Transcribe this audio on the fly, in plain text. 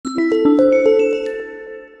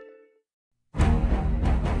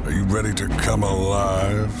ready to come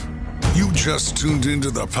alive? You just tuned into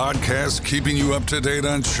the podcast keeping you up to date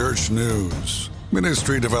on church news,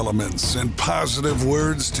 ministry developments, and positive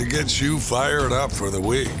words to get you fired up for the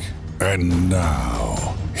week. And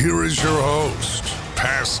now, here is your host,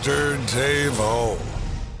 Pastor Dave O.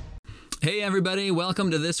 Hey everybody, welcome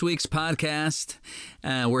to this week's podcast.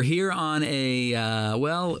 We're here on a,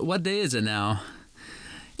 what day is it now?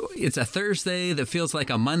 It's a Thursday that feels like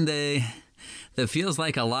a Monday, that feels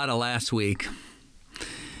like a lot of last week.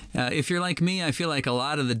 If you're like me, I feel like a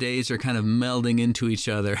lot of the days are kind of melding into each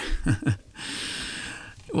other.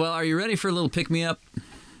 Well, are you ready for a little pick-me-up?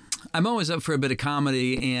 I'm always up for a bit of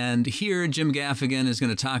comedy, and here Jim Gaffigan is going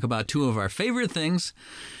to talk about two of our favorite things,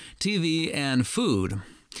 TV and food.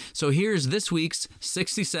 So here's this week's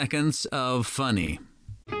 60 Seconds of Funny.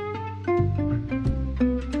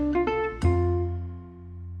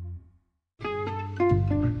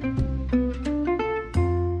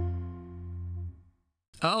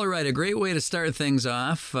 All right, a great way to start things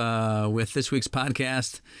off with this week's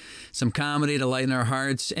podcast, some comedy to lighten our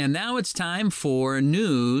hearts. And now it's time for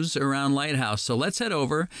news around Lighthouse. So let's head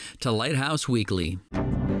over to Lighthouse Weekly.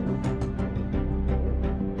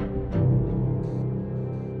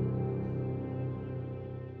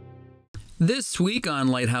 This week on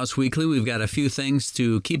Lighthouse Weekly, we've got a few things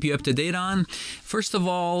to keep you up to date on. First of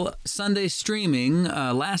all, Sunday streaming.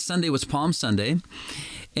 Last Sunday was Palm Sunday,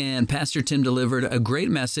 and Pastor Tim delivered a great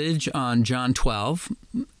message on John 12,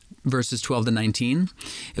 verses 12 to 19.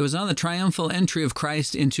 It was on the triumphal entry of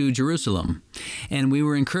Christ into Jerusalem, and we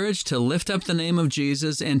were encouraged to lift up the name of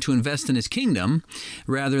Jesus and to invest in his kingdom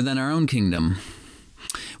rather than our own kingdom.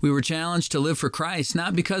 We were challenged to live for Christ,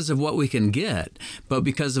 not because of what we can get, but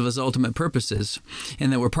because of his ultimate purposes,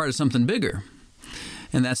 and that we're part of something bigger,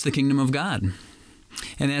 and that's the kingdom of God.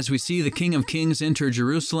 And as we see the King of Kings enter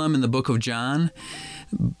Jerusalem in the book of John,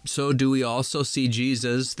 so do we also see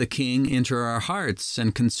Jesus, the King, enter our hearts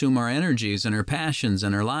and consume our energies and our passions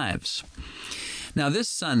and our lives. Now, this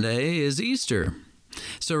Sunday is Easter,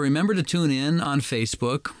 so remember to tune in on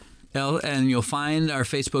Facebook, and you'll find our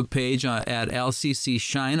Facebook page at LCC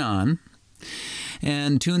Shine On,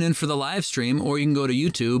 and tune in for the live stream, or you can go to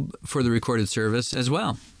YouTube for the recorded service as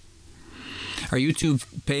well. Our YouTube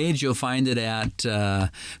page, you'll find it at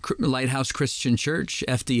Lighthouse Christian Church,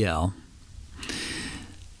 FDL.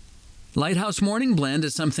 Lighthouse Morning Blend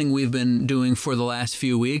is something we've been doing for the last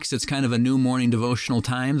few weeks. It's kind of a new morning devotional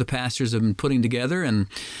time the pastors have been putting together and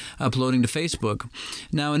uploading to Facebook.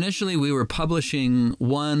 Now, initially, we were publishing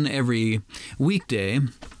one every weekday,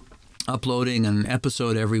 uploading an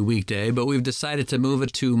episode every weekday, but we've decided to move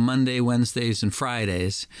it to Monday, Wednesdays, and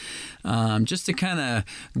Fridays, just to kind of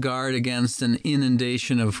guard against an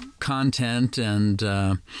inundation of content.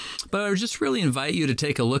 But I just really invite you to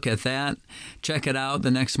take a look at that. Check it out, the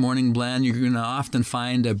next Morning Blend. You're going to often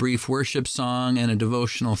find a brief worship song and a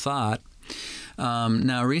devotional thought.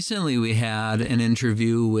 Now, recently we had an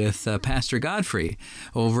interview with Pastor Godfrey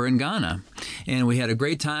over in Ghana, and we had a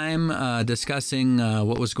great time discussing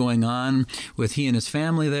what was going on with he and his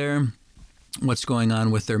family there, what's going on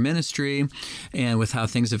with their ministry, and with how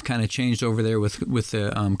things have kind of changed over there with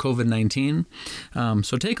the COVID-19.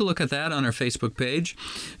 So take a look at that on our Facebook page.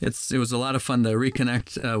 It was a lot of fun to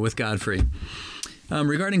reconnect with Godfrey.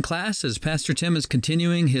 Regarding classes, Pastor Tim is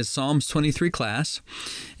continuing his Psalms 23 class,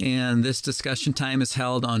 and this discussion time is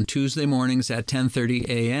held on Tuesday mornings at 10:30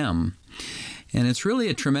 a.m. And it's really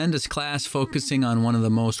a tremendous class focusing on one of the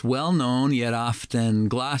most well-known yet often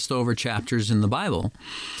glossed over chapters in the Bible.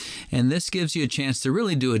 And this gives you a chance to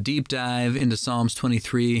really do a deep dive into Psalms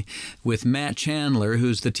 23 with Matt Chandler,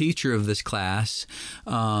 who's the teacher of this class,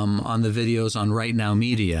 on the videos on Right Now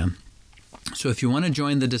Media. So if you want to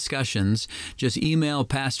join the discussions, just email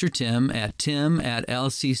Pastor Tim at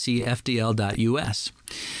tim@lccfdl.us.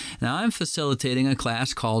 Now, I'm facilitating a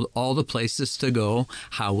class called All the Places to Go,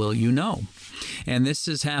 How Will You Know? And this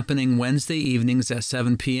is happening Wednesday evenings at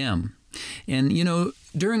 7 p.m. And, you know,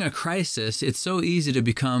 during a crisis, it's so easy to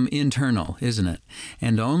become internal, isn't it?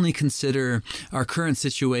 And to only consider our current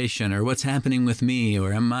situation or what's happening with me,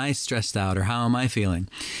 or am I stressed out, or how am I feeling?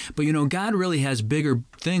 But, you know, God really has bigger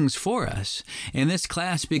things for us. And this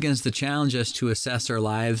class begins to challenge us to assess our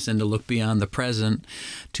lives and to look beyond the present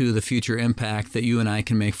to the future impact that you and I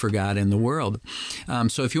can make for God in the world.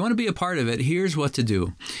 So if you want to be a part of it, here's what to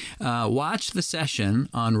do. Watch the session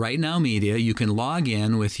on Right Now Media. You can log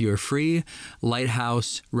in with your free Lighthouse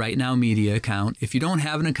Right Now Media account. If you don't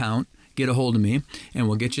have an account, get a hold of me and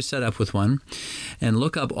we'll get you set up with one. And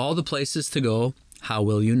look up All the Places to Go, How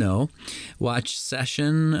Will You Know? Watch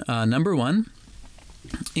session number 1.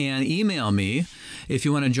 and email me if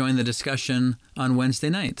you want to join the discussion on Wednesday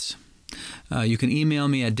nights. You can email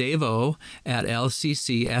me at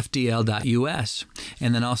davo@lccfdl.us,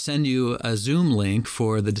 and then I'll send you a Zoom link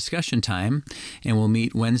for the discussion time, and we'll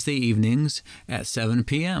meet Wednesday evenings at 7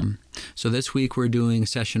 p.m. So this week we're doing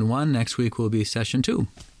session 1. Next week will be session 2.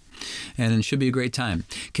 And it should be a great time.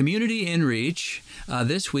 Community InReach.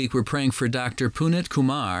 This week we're praying for Dr. Punit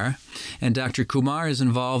Kumar. And Dr. Kumar is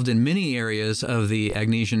involved in many areas of the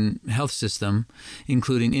Agnesian health system,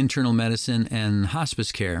 including internal medicine and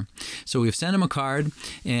hospice care. So we've sent him a card,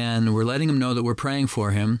 and we're letting him know that we're praying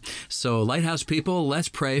for him. So Lighthouse people, let's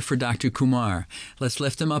pray for Dr. Kumar. Let's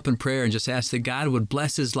lift him up in prayer and just ask that God would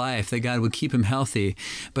bless his life, that God would keep him healthy,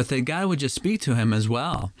 but that God would just speak to him as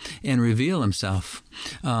well and reveal himself.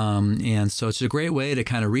 And so it's a great way to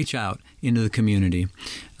kind of reach out into the community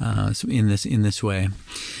in this way.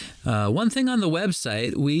 One thing on the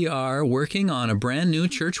website, we are working on a brand new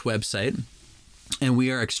church website. And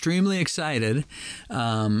we are extremely excited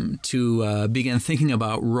to begin thinking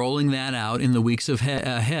about rolling that out in the weeks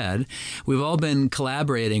ahead. We've all been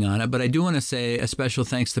collaborating on it, but I do want to say a special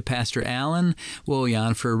thanks to Pastor Alan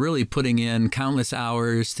Woyan for really putting in countless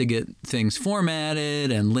hours to get things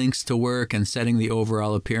formatted and links to work and setting the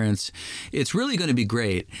overall appearance. It's really going to be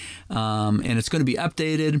great, and it's going to be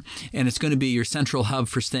updated, and it's going to be your central hub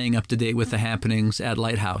for staying up to date with the happenings at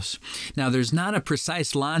Lighthouse. Now, there's not a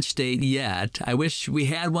precise launch date yet. I wish we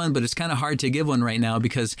had one, but it's kind of hard to give one right now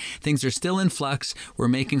because things are still in flux. We're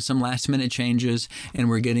making some last-minute changes, and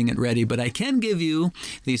we're getting it ready. But I can give you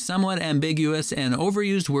the somewhat ambiguous and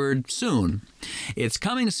overused word soon. It's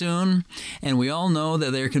coming soon, and we all know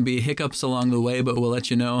that there can be hiccups along the way, but we'll let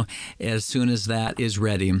you know as soon as that is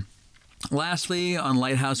ready. Lastly, on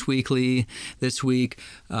Lighthouse Weekly this week,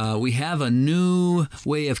 we have a new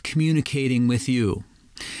way of communicating with you.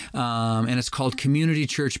 And it's called Community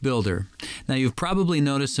Church Builder. Now, you've probably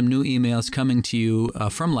noticed some new emails coming to you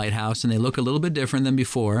from Lighthouse, and they look a little bit different than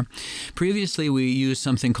before. Previously, we used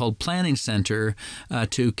something called Planning Center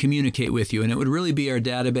to communicate with you, and it would really be our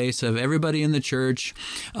database of everybody in the church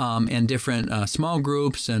and different small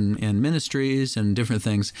groups and ministries and different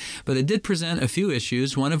things. But it did present a few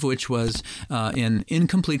issues, one of which was an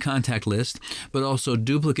incomplete contact list, but also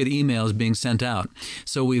duplicate emails being sent out.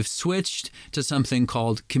 So we've switched to something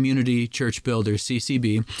called Community Church Builder,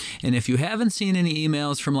 CCB. And if you haven't seen any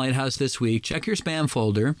emails from Lighthouse this week, check your spam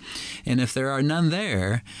folder. And if there are none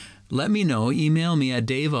there, let me know. Email me at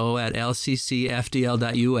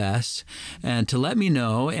davo@lccfdl.us and to let me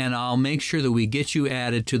know, and I'll make sure that we get you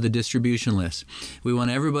added to the distribution list. We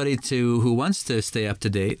want everybody who wants to stay up to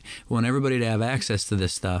date, we want everybody to have access to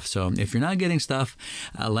this stuff. So if you're not getting stuff,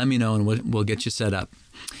 let me know and we'll get you set up.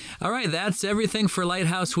 All right, that's everything for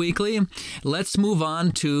Lighthouse Weekly. Let's move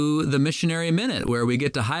on to the Missionary Minute, where we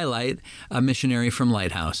get to highlight a missionary from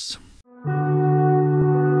Lighthouse.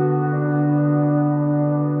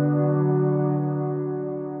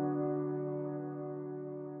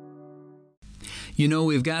 You know,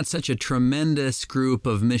 we've got such a tremendous group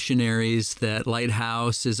of missionaries that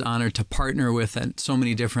Lighthouse is honored to partner with at so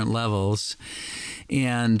many different levels.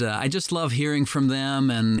 And I just love hearing from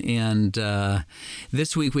them. And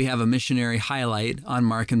this week we have a missionary highlight on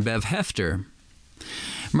Mark and Bev Hefter.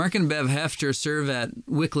 Mark and Bev Hefter serve at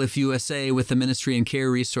Wycliffe, USA with the Ministry and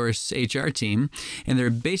Care Resource HR team, and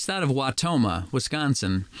they're based out of Wautoma,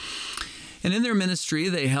 Wisconsin. And in their ministry,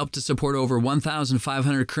 they help to support over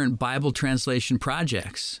 1,500 current Bible translation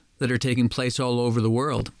projects that are taking place all over the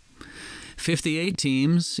world. 58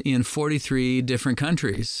 teams in 43 different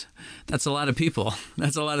countries. That's a lot of people.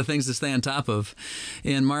 That's a lot of things to stay on top of.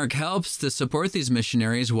 And Mark helps to support these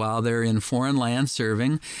missionaries while they're in foreign lands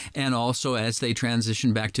serving and also as they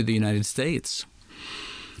transition back to the United States.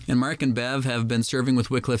 And Mark and Bev have been serving with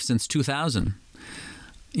Wycliffe since 2000.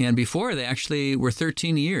 And before, they actually were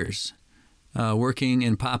 13 years working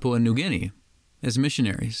in Papua New Guinea as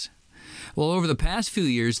missionaries. Well, over the past few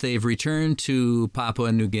years, they've returned to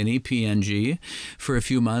Papua New Guinea, PNG, for a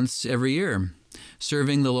few months every year,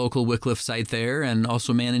 serving the local Wycliffe site there and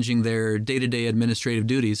also managing their day-to-day administrative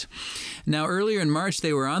duties. Now, earlier in March,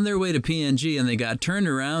 they were on their way to PNG and they got turned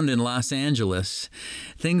around in Los Angeles.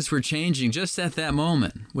 Things were changing just at that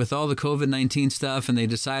moment with all the COVID-19 stuff, and they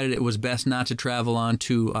decided it was best not to travel on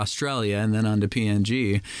to Australia and then on to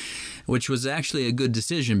PNG, which was actually a good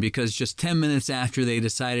decision because just 10 minutes after they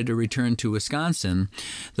decided to return to Wisconsin,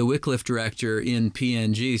 the Wycliffe director in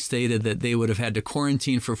PNG stated that they would have had to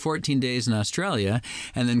quarantine for 14 days in Australia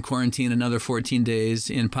and then quarantine another 14 days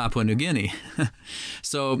in Papua New Guinea.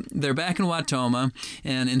 So they're back in Wautoma,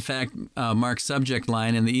 and in fact, Mark's subject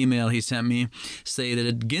line in the email he sent me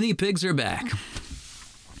stated, "Guinea pigs are back."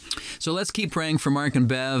 So let's keep praying for Mark and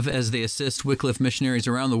Bev as they assist Wycliffe missionaries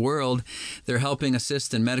around the world. They're helping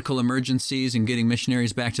assist in medical emergencies and getting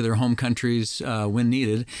missionaries back to their home countries when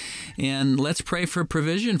needed. And let's pray for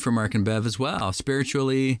provision for Mark and Bev as well,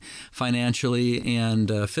 spiritually, financially,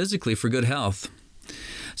 and physically for good health.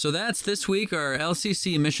 So that's this week our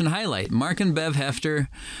LCC mission highlight, Mark and Bev Hefter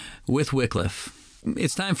with Wycliffe.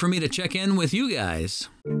 It's time for me to check in with you guys.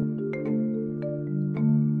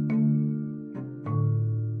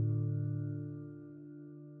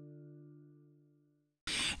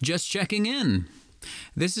 Just checking in.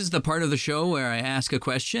 This is the part of the show where I ask a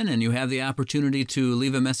question and you have the opportunity to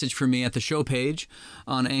leave a message for me at the show page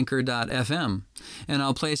on anchor.fm. And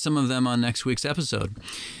I'll play some of them on next week's episode.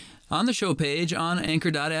 On the show page on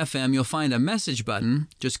anchor.fm, you'll find a message button.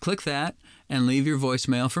 Just click that and leave your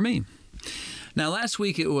voicemail for me. Now, last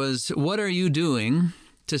week it was, what are you doing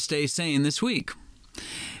to stay sane this week?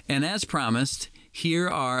 And as promised, here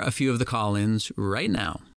are a few of the call-ins right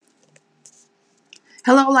now.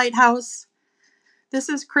 Hello, Lighthouse. This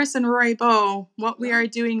is Chris and Roy Bow. What we are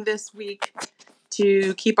doing this week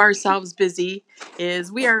to keep ourselves busy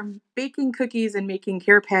is we are baking cookies and making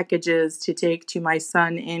care packages to take to my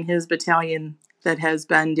son in his battalion that has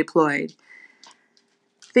been deployed.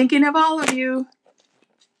 Thinking of all of you.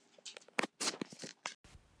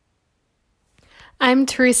 I'm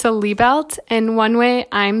Teresa Liebelt, and one way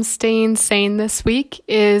I'm staying sane this week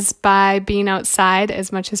is by being outside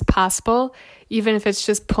as much as possible, even if it's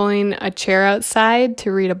just pulling a chair outside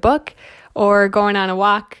to read a book or going on a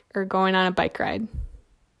walk or going on a bike ride.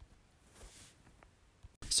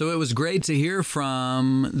 So it was great to hear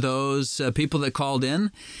from those people that called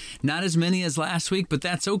in. Not as many as last week, but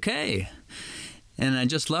that's okay. And I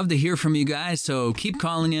just love to hear from you guys, so keep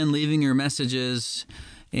calling in, leaving your messages,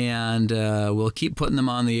 and we'll keep putting them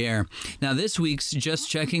on the air. Now, this week's Just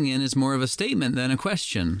Checking In is more of a statement than a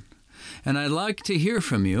question. And I'd like to hear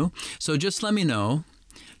from you, so just let me know,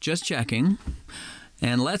 just checking,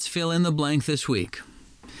 and let's fill in the blank this week.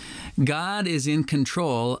 God is in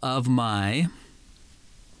control of my,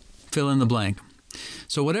 fill in the blank.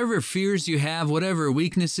 So whatever fears you have, whatever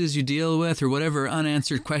weaknesses you deal with, or whatever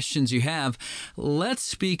unanswered questions you have, let's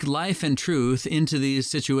speak life and truth into these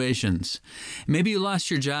situations. Maybe you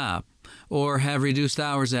lost your job or have reduced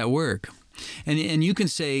hours at work. And you can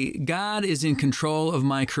say, God is in control of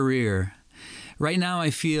my career. Right now I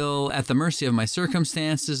feel at the mercy of my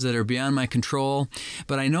circumstances that are beyond my control,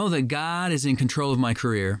 but I know that God is in control of my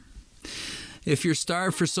career. If you're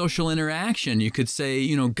starved for social interaction, you could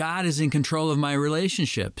say, God is in control of my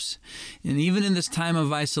relationships. And even in this time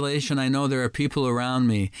of isolation, I know there are people around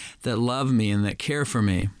me that love me and that care for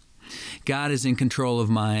me. God is in control of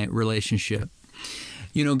my relationship.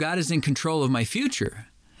 God is in control of my future.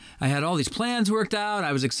 I had all these plans worked out.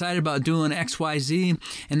 I was excited about doing X, Y, Z,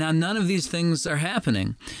 and now none of these things are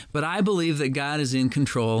happening. But I believe that God is in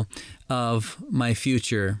control of my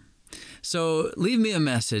future. So leave me a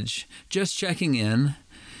message, just checking in.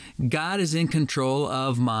 God is in control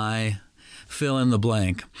of my fill in the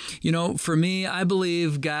blank. For me, I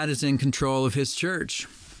believe God is in control of His church.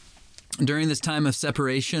 During this time of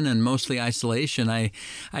separation and mostly isolation, I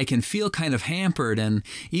can feel kind of hampered and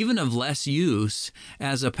even of less use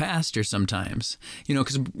as a pastor sometimes.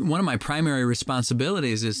 Because one of my primary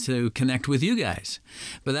responsibilities is to connect with you guys.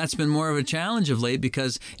 But that's been more of a challenge of late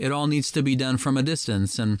because it all needs to be done from a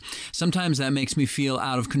distance. And sometimes that makes me feel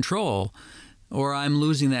out of control, or I'm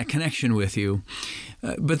losing that connection with you.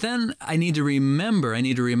 But then I need to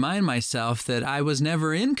remind myself that I was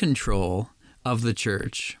never in control of the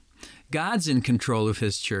church. God's in control of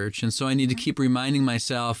His church, and so I need to keep reminding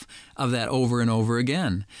myself of that over and over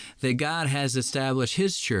again, that God has established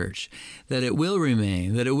His church, that it will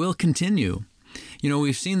remain, that it will continue.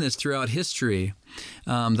 We've seen this throughout history,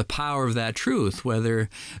 the power of that truth, whether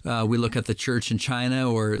we look at the church in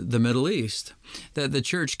China or the Middle East, that the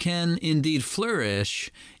church can indeed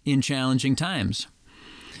flourish in challenging times.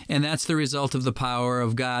 And that's the result of the power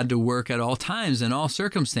of God to work at all times in all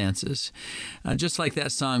circumstances. Just like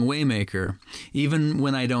that song, Waymaker. Even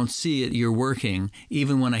when I don't see it, you're working.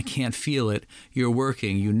 Even when I can't feel it, you're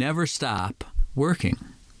working. You never stop working.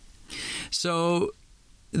 So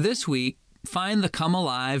this week, find the Come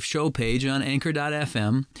Alive show page on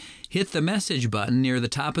anchor.fm, hit the message button near the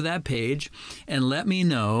top of that page, and let me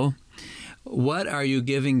know, what are you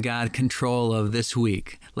giving God control of this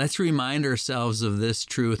week? Let's remind ourselves of this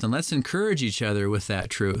truth, and let's encourage each other with that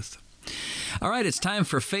truth. All right, it's time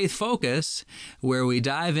for Faith Focus, where we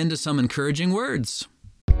dive into some encouraging words.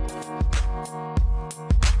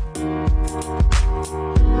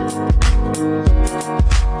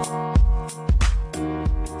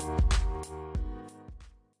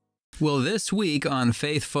 Well, this week on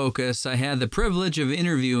Faith Focus, I had the privilege of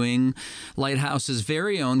interviewing Lighthouse's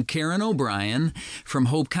very own Karen O'Brien from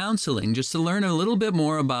Hope Counseling, just to learn a little bit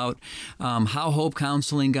more about how Hope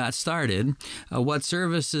Counseling got started, what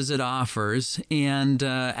services it offers, and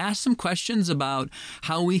ask some questions about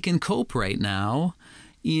how we can cope right now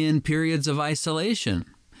in periods of isolation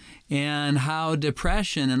and how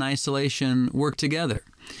depression and isolation work together.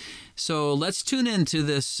 So let's tune into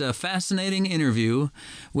this fascinating interview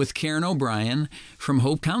with Karen O'Brien from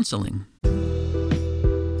Hope Counseling.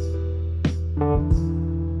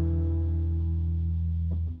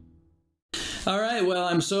 All right, well,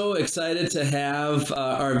 I'm so excited to have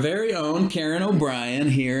our very own Karen O'Brien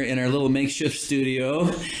here in our little makeshift studio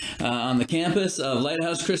on the campus of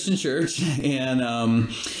Lighthouse Christian Church. And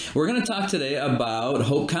we're going to talk today about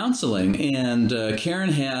Hope Counseling. And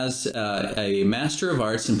Karen has a Master of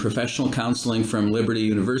Arts in Professional Counseling from Liberty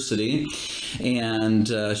University. And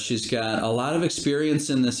she's got a lot of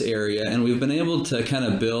experience in this area. And we've been able to kind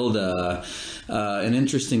of build an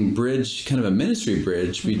interesting bridge, kind of a ministry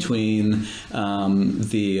bridge between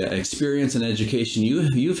the experience and education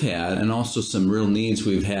you've had and also some real needs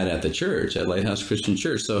we've had at the church, at Lighthouse Christian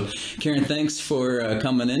Church. So, Karen, thanks for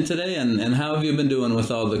coming in today. And how have you been doing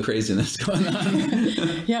with all the craziness going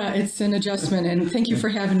on? Yeah, it's an adjustment. And thank you for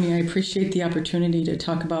having me. I appreciate the opportunity to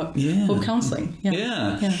talk about Hope Counseling.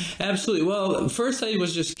 Yeah, absolutely. Well, first I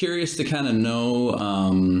was just curious to kind of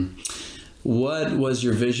know what was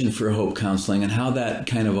your vision for Hope Counseling and how that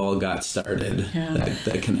kind of all got started,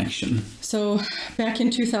 that connection? So back in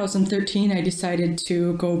 2013, I decided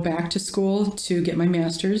to go back to school to get my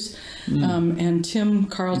master's. And Tim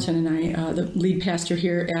Carlton and I, the lead pastor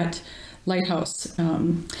here at Lighthouse,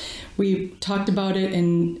 we talked about it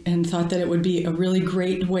and thought that it would be a really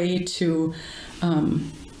great way to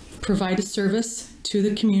provide a service to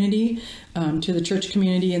the community, to the church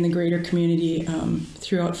community and the greater community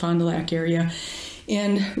throughout Fond du Lac area,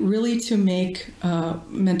 and really to make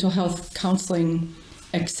mental health counseling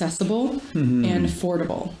accessible and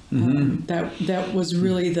affordable. That was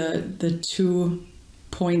really the 2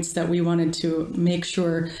 points that we wanted to make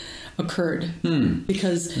sure occurred,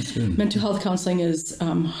 because mental health counseling is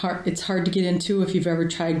hard. It's hard to get into. If you've ever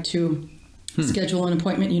tried to schedule an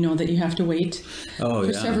appointment, you know that you have to wait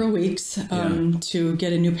for several weeks to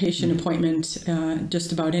get a new patient appointment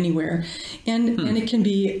just about anywhere. And it can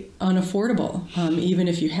be unaffordable. Even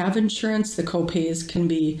if you have insurance, the co-pays can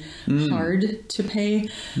be hard to pay.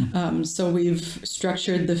 So we've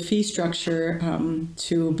structured the fee structure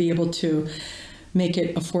to be able to make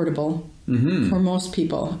it affordable for most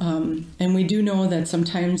people. And we do know that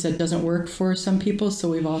sometimes it doesn't work for some people, so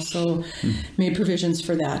we've also made provisions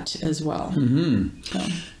for that as well.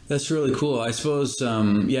 That's really cool. I suppose,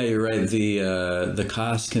 you're right. The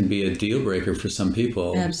cost can be a deal breaker for some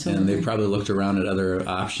people. Absolutely. And they probably looked around at other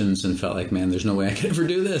options and felt like, man, there's no way I could ever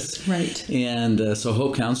do this. Right. And so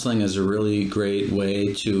Hope Counseling is a really great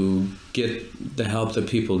way to get the help that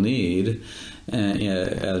people need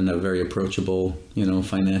and a very approachable,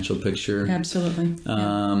 financial picture. Absolutely.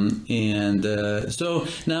 So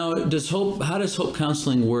now, how does Hope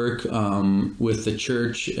Counseling work with the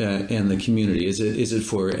church and the community? Is it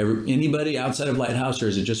for anybody outside of Lighthouse, or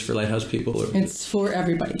is it just for Lighthouse people? It's for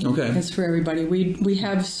everybody. Okay. It's for everybody. We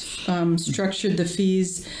have structured the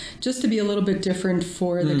fees just to be a little bit different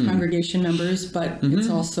for the congregation members, but it's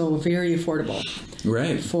also very affordable.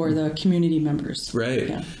 Right. For the community members. Right.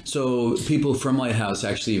 Yeah. So people from Lighthouse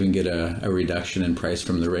actually even get a reduction in price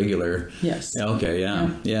from the regular. Yes. Okay.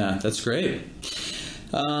 Yeah. That's great.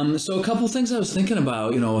 So a couple things I was thinking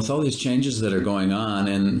about, with all these changes that are going on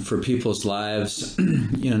and for people's lives,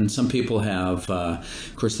 and some people have,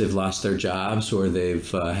 of course, they've lost their jobs or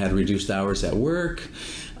they've had reduced hours at work,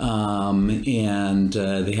 and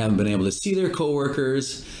they haven't been able to see their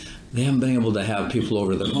coworkers. They haven't been able to have people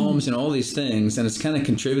over to their homes, all these things, and it's kind of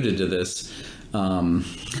contributed to this.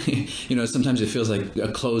 Sometimes it feels like a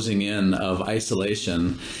closing in of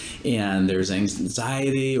isolation, and there's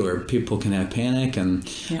anxiety, or people can have panic. And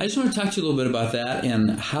I just want to talk to you a little bit about that.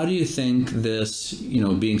 And how do you think this,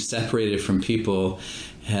 being separated from people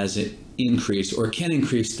has increased or can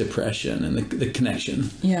increase depression and the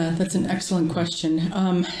connection? Yeah, that's an excellent question.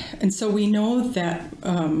 And so we know that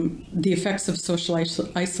the effects of social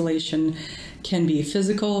isolation can be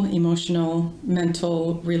physical, emotional,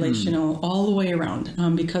 mental, relational, all the way around,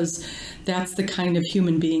 because that's the kind of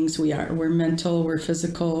human beings we are. We're mental, we're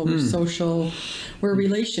physical, we're social, we're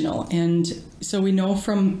relational. And so we know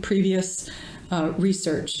from previous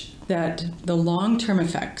research that the long-term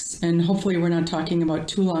effects, and hopefully we're not talking about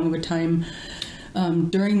too long of a time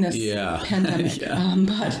during this Yeah. pandemic.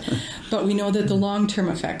 Yeah. But we know that the long-term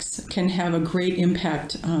effects can have a great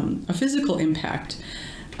impact, a physical impact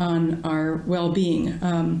on our well-being.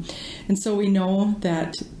 And so we know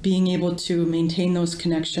that being able to maintain those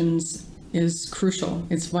connections is crucial.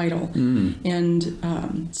 It's vital. And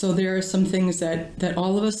so there are some things that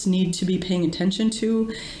all of us need to be paying attention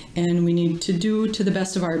to, and we need to do to the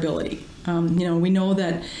best of our ability. We know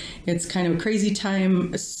that it's kind of a crazy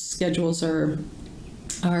time. Schedules are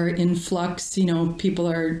in flux. People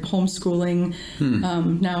are homeschooling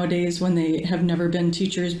nowadays when they have never been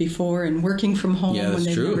teachers before, and working from home when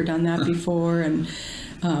they've never done that before, and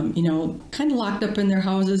kind of locked up in their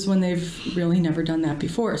houses when they've really never done that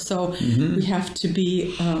before. So we have to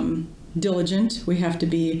be diligent. We have to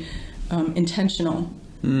be intentional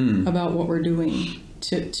about what we're doing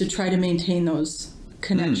to try to maintain those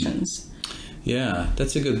connections. Yeah,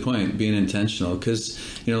 that's a good point, being intentional, because,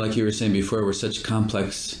 like you were saying before, we're such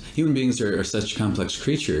complex, human beings are such complex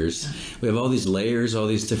creatures. We have all these layers, all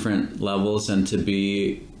these different levels, and to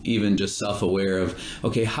be even just self-aware of,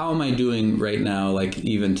 okay, how am I doing right now, like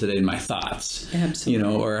even today in my thoughts? Absolutely.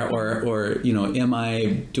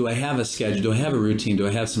 Do I have a schedule? Do I have a routine? Do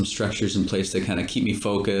I have some structures in place that kind of keep me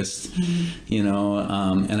focused?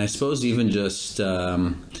 And I suppose even just,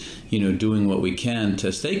 doing what we can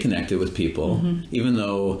to stay connected with people, even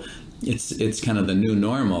though it's kind of the new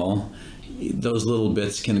normal, those little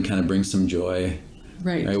bits can kind of bring some joy.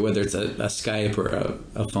 Right. Whether it's a Skype or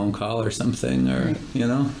a phone call or something, or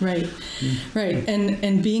Right.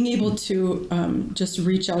 And being able to just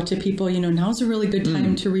reach out to people. Now's a really good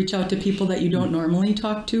time to reach out to people that you don't normally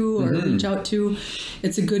talk to or reach out to.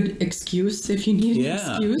 It's a good excuse if you need an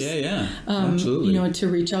excuse. Absolutely. To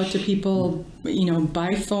reach out to people,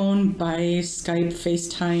 by phone, by Skype,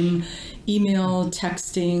 FaceTime, email,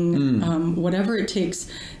 texting, whatever it takes.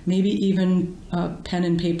 Maybe even pen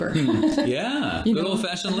and paper. Good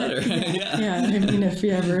old-fashioned letter. If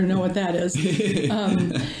you ever know what that is.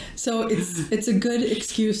 So it's a good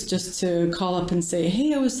excuse just to call up and say,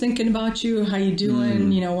 hey, I was thinking about you. How you doing?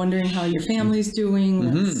 Wondering how your family's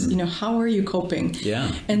doing. How are you coping?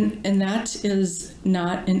 Yeah. And that is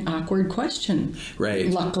not an awkward question. Right.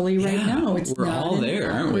 Luckily, right now, we're not all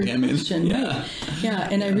there, aren't we? Question. Yeah.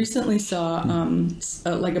 Right. And I recently saw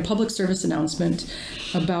like a public service announcement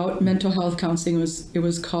about mental health counseling. It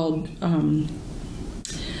was called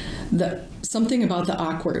something about the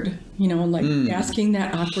awkward, asking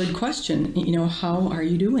that awkward question, how are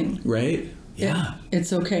you doing? Right. Yeah.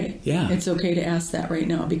 It's okay. Yeah. It's okay to ask that right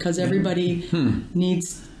now, because everybody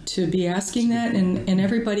needs to be asking that, and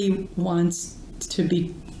everybody wants to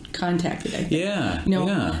be contacted, I think.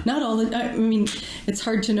 Not all it's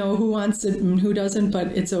hard to know who wants it and who doesn't, but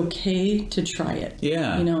it's okay to try it.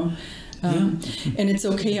 And it's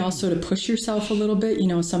okay also to push yourself a little bit.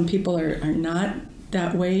 Some people are not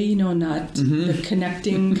that way, not the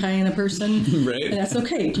connecting kind of person. Right. And that's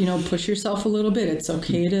okay. Push yourself a little bit. It's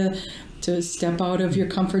okay to step out of your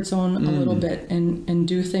comfort zone a little bit and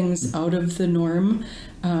do things out of the norm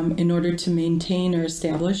in order to maintain or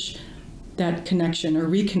establish that connection or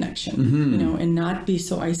reconnection, and not be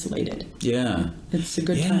so isolated. Yeah. It's a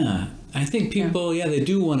good time. I think people, they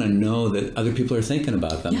do want to know that other people are thinking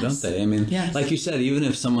about them, don't they? Like you said, even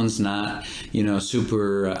if someone's not,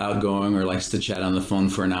 super outgoing or likes to chat on the phone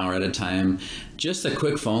for an hour at a time, just a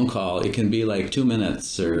quick phone call, it can be like 2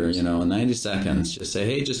 minutes or, 90 seconds. Just say,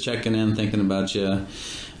 hey, just checking in, thinking about you.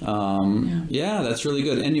 That's really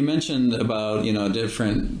good. And you mentioned about,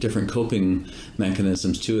 different coping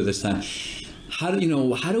mechanisms too at this time. How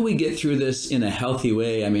do we get through this in a healthy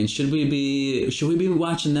way? Should we be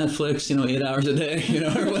watching Netflix, 8 hours a day?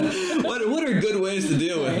 What are good ways to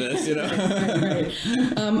deal with this? Right.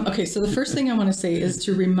 Okay, so the first thing I want to say is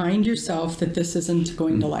to remind yourself that this isn't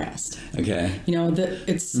going to last. Okay. That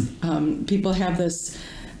it's people have this.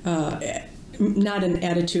 Not an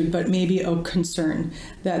attitude, but maybe a concern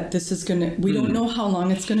that this is we don't know how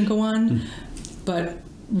long it's going to go on, but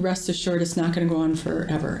rest assured it's not going to go on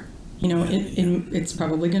forever. It's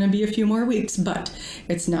probably going to be a few more weeks, but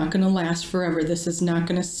it's not going to last forever. This is not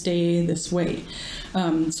going to stay this way.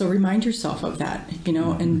 So remind yourself of that,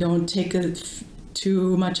 and don't take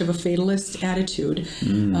too much of a fatalist attitude,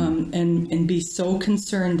 and be so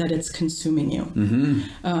concerned that it's consuming you.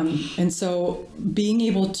 And so being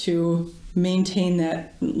able to maintain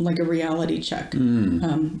that like a reality check.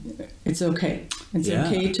 It's okay. It's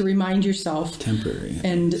okay to remind yourself. Temporary.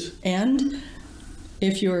 And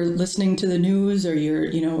if you're listening to the news or you're,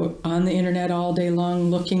 on the internet all day long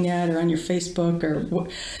looking at or on your Facebook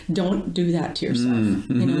don't do that to yourself.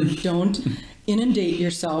 Don't inundate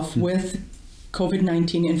yourself with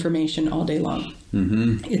COVID-19 information all day long.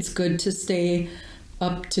 Mm-hmm. It's good to stay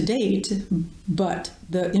up to date, but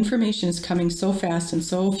the information is coming so fast and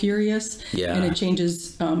so furious, and it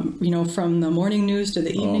changes, from the morning news to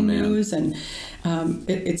the evening news, and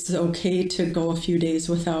it's okay to go a few days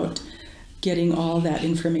without getting all that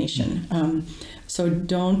information. So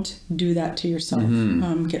don't do that to yourself.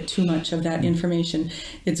 Get too much of that information.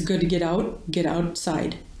 It's good to get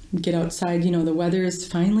outside. Get outside. The weather is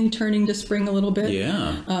finally turning to spring a little bit.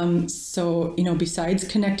 Yeah. So, besides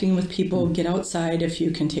connecting with people, get outside. If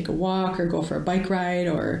you can take a walk or go for a bike ride,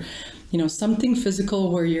 or, something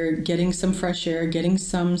physical where you're getting some fresh air, getting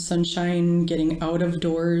some sunshine, getting out of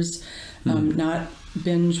doors, not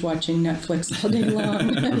binge watching Netflix all day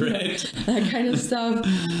long, that kind of stuff.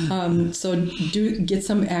 So get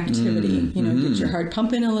some activity, get your heart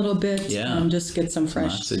pumping a little bit, just get some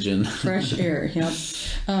fresh oxygen, fresh air.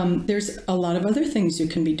 There's a lot of other things you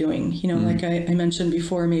can be doing, like I mentioned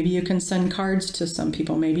before. Maybe you can send cards to some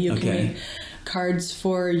people. Maybe you can make cards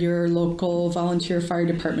for your local volunteer fire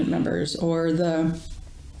department members, or the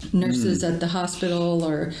nurses at the hospital,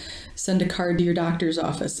 or send a card to your doctor's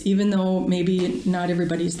office, even though maybe not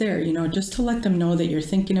everybody's there, just to let them know that you're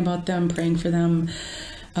thinking about them, praying for them.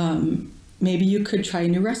 Maybe you could try a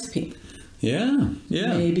new recipe. Yeah.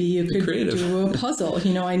 Maybe you could do a puzzle.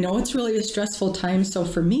 I know it's really a stressful time. So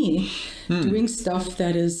for me, doing stuff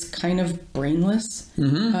that is kind of brainless,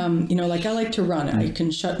 like I like to run. I can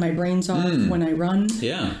shut my brains off when I run.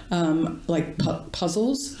 Yeah. Like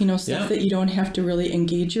puzzles, stuff that you don't have to really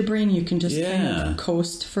engage your brain. You can just kind of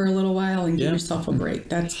coast for a little while and give yourself a break.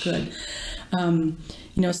 That's good.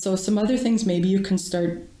 So some other things, maybe you can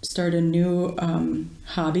start a new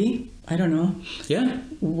hobby. I don't know. Yeah.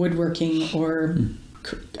 Woodworking, or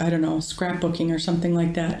I don't know, scrapbooking or something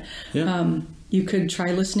like that. Yeah. You could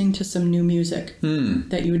try listening to some new music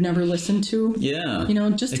that you would never listen to. Yeah.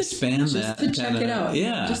 Just expand to check it out.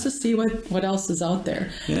 Yeah. Just to see what else is out there.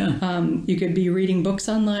 Yeah. You could be reading books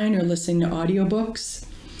online or listening to audiobooks.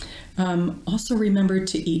 Also remember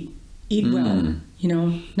to eat well.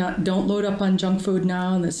 Don't load up on junk food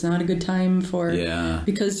now. That's not a good time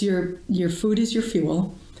because your food is your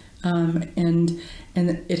fuel. And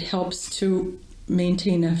it helps to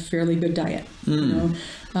maintain a fairly good diet.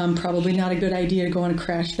 Probably not a good idea to go on a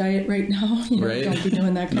crash diet right now. Don't be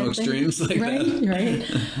doing that kind of thing. No extremes like that. Right.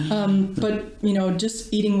 But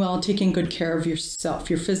just eating well, taking good care of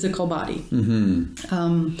yourself, your physical body.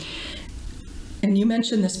 And you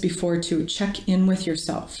mentioned this before too. Check in with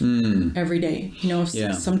yourself every day.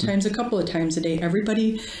 Sometimes a couple of times a day.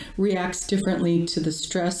 Everybody reacts differently to the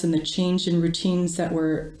stress and the change in routines that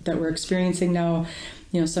we're experiencing now.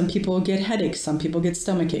 Some people get headaches. Some people get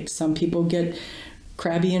stomach aches. Some people get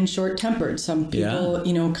crabby and short-tempered. Some people,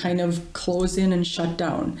 kind of close in and shut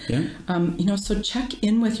down. Yeah. So check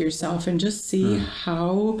in with yourself and just see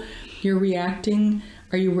how you're reacting.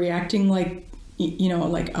 Are you reacting like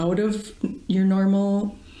out of your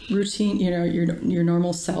normal routine, your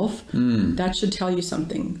normal self? That should tell you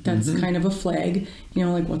something. That's kind of a flag,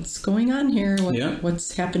 like what's going on here?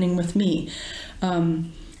 What's happening with me?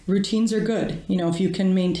 Routines are good. If you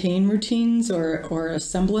can maintain routines or a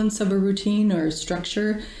semblance of a routine or a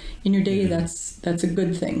structure in your day, that's a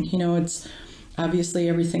good thing. It's obviously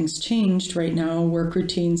everything's changed right now, work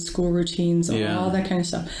routines, school routines, all that kind of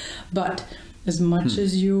stuff. But as much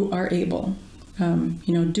as you are able,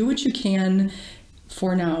 do what you can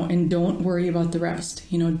for now and don't worry about the rest.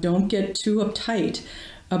 Don't get too uptight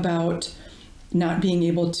about not being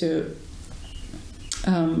able to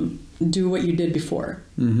do what you did before,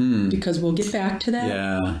 because we'll get back to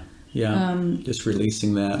that. Just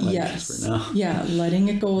releasing that for now. Letting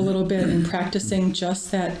it go a little bit and practicing just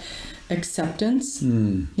that acceptance,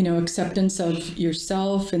 acceptance of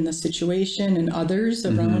yourself and the situation and others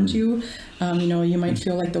around you. You might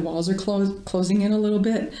feel like the walls are closing in a little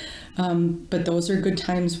bit, but those are good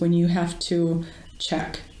times when you have to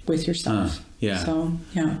check with yourself.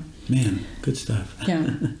 Man, good stuff.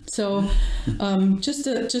 So just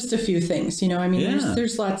a few things,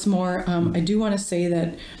 there's lots more. I do want to say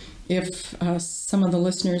that if some of the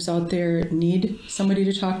listeners out there need somebody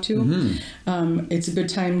to talk to, it's a good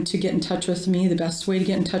time to get in touch with me. The best way to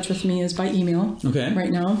get in touch with me is by email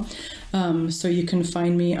right now. So you can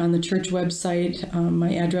find me on the church website.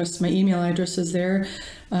 My email address is there.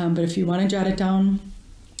 But if you want to jot it down,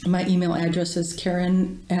 my email address is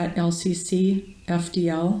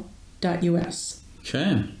karen@lccfdl.us.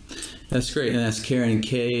 Okay. That's great. And that's Karen,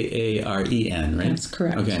 Karen, right? That's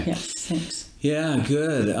correct. Okay. Yes, thanks. Yeah,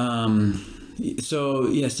 good. So,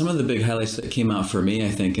 yeah, some of the big highlights that came out for me, I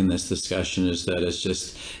think, in this discussion is that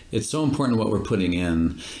it's so important what we're putting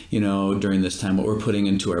in, during this time, what we're putting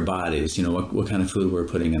into our bodies, what kind of food we're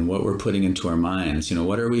putting in, what we're putting into our minds,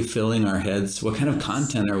 what are we filling our heads, what kind of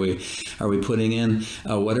content are we putting in,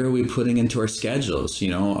 what are we putting into our schedules,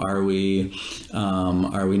 are we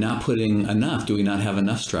not putting enough, do we not have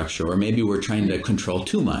enough structure, or maybe we're trying to control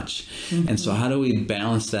too much. Mm-hmm. And so how do we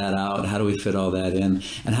balance that out, how do we fit all that in,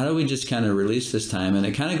 and how do we just kind of release this time? And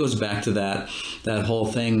it kind of goes back to that whole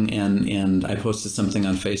thing, and I posted something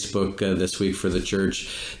on Facebook this week for the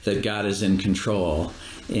church that God is in control,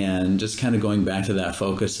 and just kind of going back to that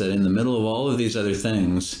focus that in the middle of all of these other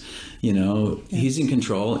things, He's in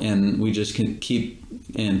control, and we just can keep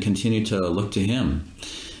and continue to look to Him,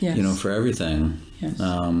 for everything. Yes.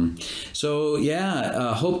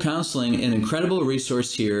 Hope Counseling, an incredible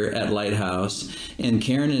resource here at Lighthouse, and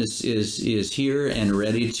Karen is here and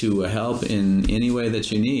ready to help in any way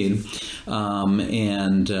that you need.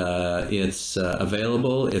 It's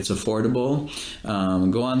available, it's affordable.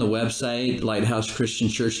 Go on the website,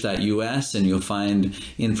 lighthousechristianchurch.us, and you'll find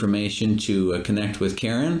information to connect with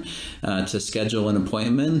Karen, to schedule an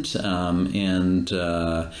appointment.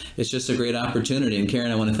 It's just a great opportunity. And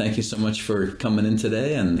Karen, I want to thank you so much for coming in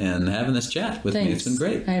today and having this chat with me. It's been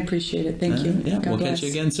great. I appreciate it. Thank you. Yeah, we'll catch you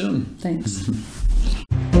again soon. Thanks.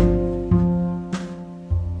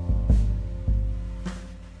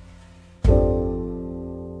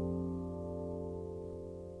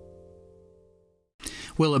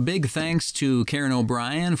 Well, a big thanks to Karen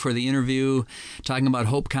O'Brien for the interview talking about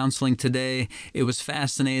Hope Counseling today. It was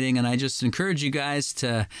fascinating, and I just encourage you guys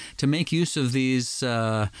to make use of these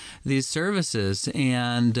services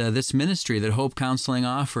and this ministry that Hope Counseling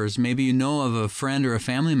offers. Maybe you know of a friend or a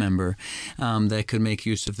family member that could make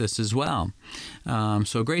use of this as well.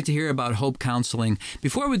 So great to hear about Hope Counseling.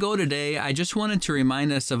 Before we go today, I just wanted to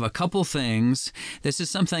remind us of a couple things. This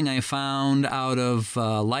is something I found out of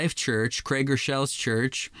Life Church, Craig Rochell's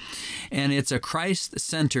church, and it's a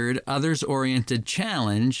Christ-centered, others-oriented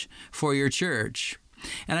challenge for your church.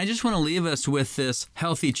 And I just want to leave us with this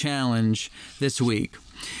healthy challenge this week.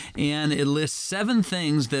 And it lists 7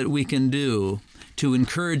 things that we can do to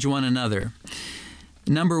encourage one another.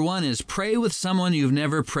 Number 1 is pray with someone you've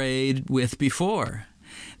never prayed with before.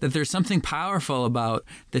 That there's something powerful about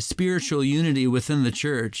the spiritual unity within the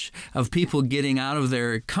church of people getting out of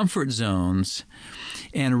their comfort zones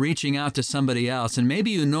and reaching out to somebody else. And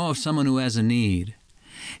maybe you know of someone who has a need.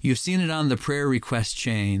 You've seen it on the prayer request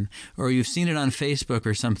chain, or you've seen it on Facebook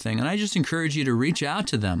or something. And I just encourage you to reach out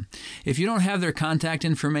to them. If you don't have their contact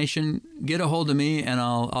information, get a hold of me and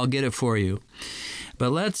I'll get it for you.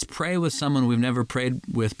 But let's pray with someone we've never prayed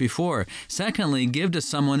with before. Secondly, give to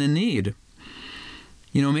someone in need.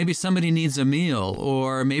 Maybe somebody needs a meal,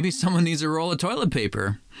 or maybe someone needs a roll of toilet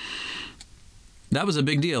paper. That was a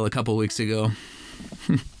big deal a couple weeks ago.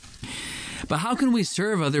 But how can we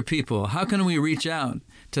serve other people? How can we reach out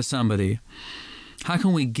to somebody? How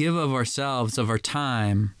can we give of ourselves, of our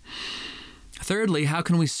time? Thirdly, how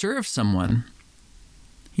can we serve someone?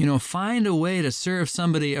 Find a way to serve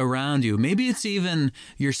somebody around you. Maybe it's even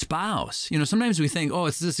your spouse. Sometimes we think,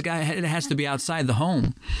 it's this guy, it has to be outside the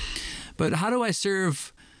home. But how do I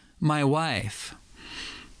serve my wife?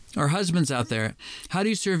 Or husbands out there, how do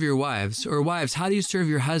you serve your wives? Or wives, how do you serve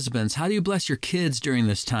your husbands? How do you bless your kids during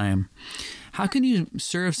this time? How can you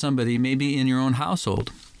serve somebody maybe in your own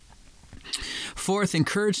household? Fourth,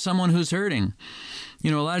 encourage someone who's hurting.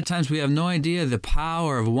 A lot of times we have no idea the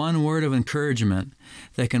power of one word of encouragement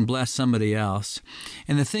that can bless somebody else.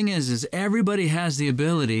 And the thing is everybody has the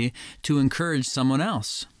ability to encourage someone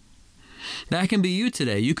else. That can be you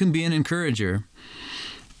today. You can be an encourager.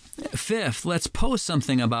 Fifth, let's post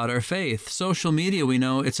something about our faith. Social media, we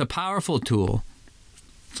know, it's a powerful tool.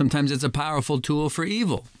 Sometimes it's a powerful tool for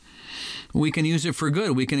evil. We can use it for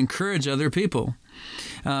good. We can encourage other people.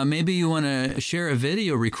 Maybe you want to share a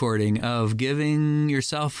video recording of giving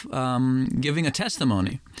a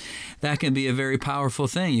testimony. That can be a very powerful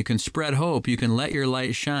thing. You can spread hope. You can let your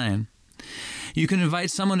light shine. You can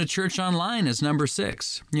invite someone to church online as number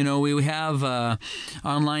 6. We have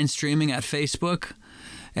online streaming at Facebook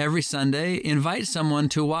every Sunday. Invite someone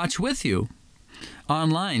to watch with you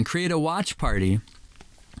online. Create a watch party,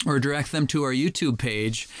 or direct them to our YouTube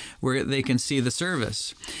page where they can see the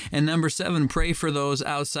service. And number 7, pray for those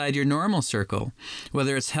outside your normal circle,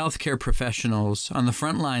 whether it's healthcare professionals on the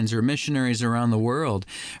front lines or missionaries around the world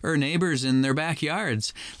or neighbors in their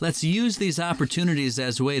backyards. Let's use these opportunities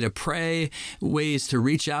as a way to pray, ways to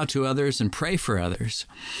reach out to others and pray for others.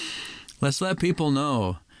 Let's let people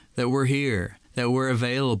know that we're here, that we're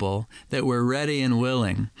available, that we're ready and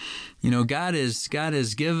willing. God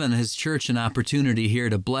has given His church an opportunity here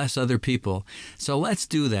to bless other people. So let's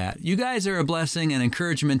do that. You guys are a blessing and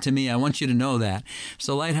encouragement to me. I want you to know that.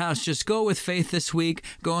 So Lighthouse, just go with faith this week.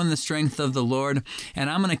 Go in the strength of the Lord. And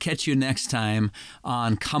I'm going to catch you next time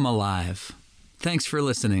on Come Alive. Thanks for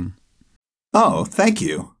listening. Oh, thank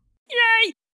you.